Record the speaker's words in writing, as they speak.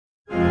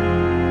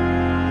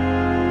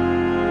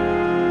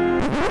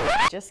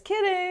Just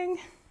kidding!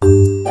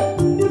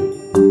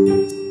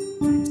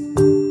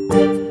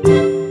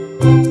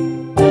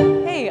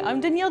 Hey, I'm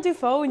Danielle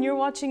Dufault and you're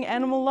watching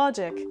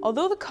Animalogic.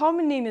 Although the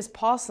common name is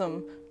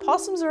possum,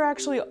 possums are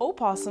actually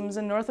opossums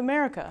in North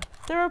America.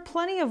 There are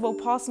plenty of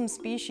opossum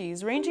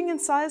species, ranging in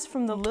size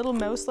from the little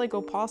mouse-like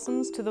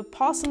opossums to the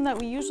possum that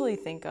we usually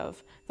think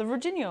of, the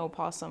Virginia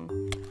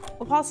opossum.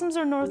 Opossums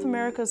are North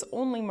America's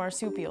only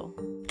marsupial.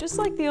 Just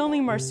like the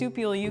only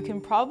marsupial you can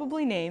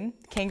probably name,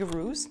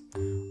 kangaroos,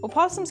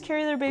 opossums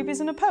carry their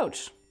babies in a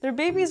pouch. Their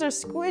babies are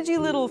squidgy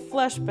little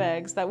flesh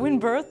bags that,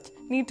 when birthed,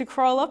 need to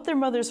crawl up their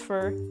mother's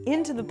fur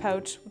into the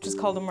pouch, which is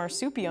called a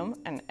marsupium,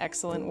 an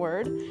excellent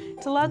word,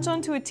 to latch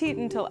onto a teat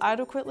until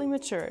adequately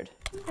matured.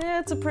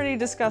 It's a pretty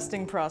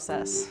disgusting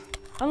process.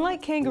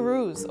 Unlike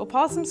kangaroos,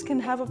 opossums can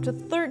have up to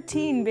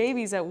 13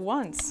 babies at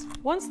once.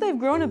 Once they've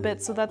grown a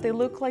bit so that they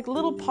look like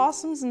little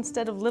possums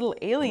instead of little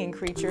alien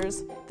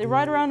creatures, they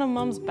ride around on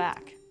mom's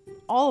back.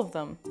 All of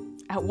them.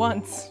 At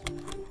once.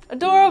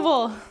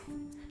 Adorable!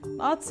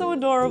 Not so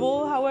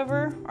adorable,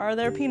 however, are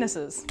their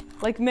penises.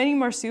 Like many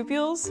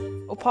marsupials,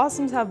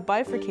 opossums have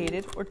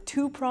bifurcated or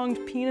two-pronged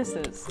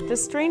penises.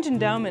 This strange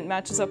endowment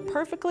matches up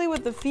perfectly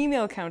with the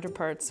female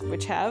counterparts,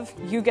 which have,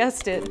 you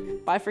guessed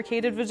it,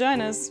 bifurcated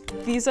vaginas.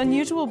 These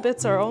unusual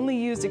bits are only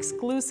used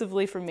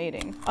exclusively for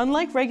mating.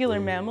 Unlike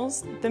regular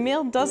mammals, the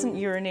male doesn't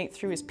urinate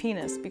through his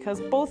penis because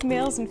both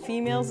males and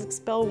females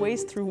expel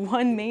waste through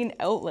one main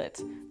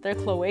outlet, their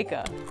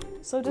cloaca.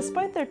 So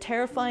despite their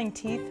terrifying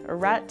teeth, a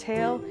rat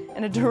tail,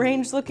 and a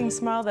deranged-looking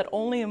smile that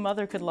only a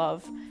mother could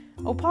love,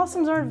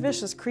 opossums aren't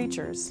vicious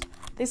creatures.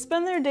 They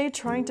spend their day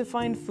trying to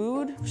find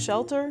food,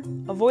 shelter,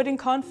 avoiding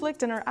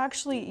conflict, and are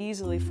actually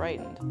easily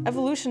frightened.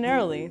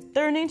 Evolutionarily,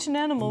 they're an ancient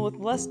animal with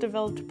less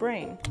developed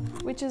brain,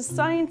 which is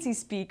sciencey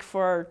speak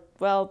for,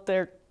 well,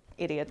 they're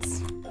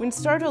idiots. When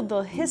startled,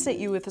 they'll hiss at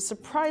you with a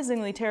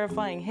surprisingly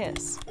terrifying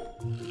hiss.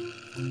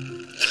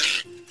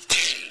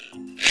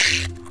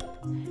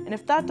 And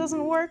if that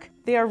doesn't work,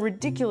 they are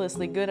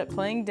ridiculously good at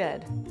playing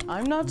dead.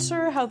 I'm not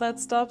sure how that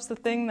stops the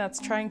thing that's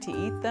trying to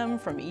eat them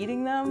from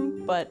eating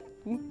them, but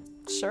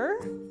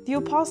sure? The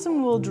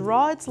opossum will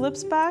draw its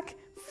lips back,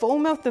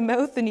 foam out the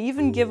mouth, and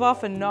even give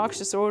off a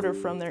noxious odor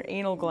from their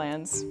anal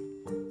glands.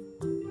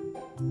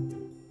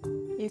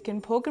 You can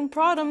poke and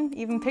prod them,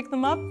 even pick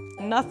them up,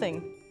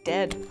 nothing.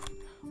 Dead.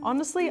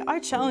 Honestly, I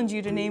challenge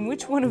you to name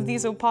which one of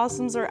these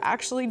opossums are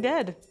actually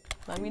dead.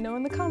 Let me know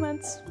in the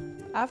comments.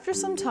 After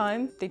some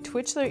time, they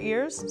twitch their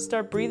ears,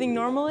 start breathing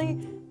normally,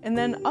 and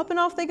then up and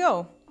off they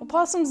go.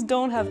 Opossums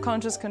don't have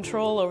conscious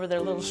control over their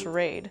little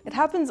charade. It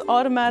happens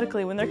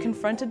automatically when they're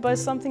confronted by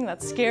something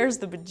that scares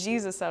the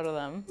bejesus out of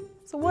them.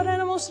 So what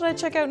animal should I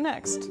check out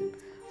next?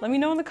 Let me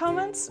know in the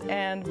comments,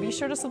 and be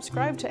sure to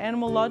subscribe to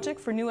Animalogic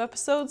for new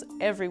episodes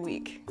every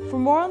week. For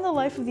more on the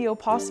life of the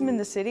opossum in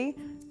the city,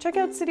 check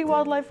out City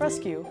Wildlife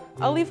Rescue.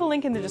 I'll leave a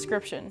link in the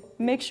description.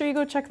 Make sure you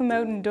go check them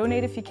out and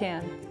donate if you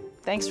can.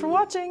 Thanks for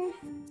watching!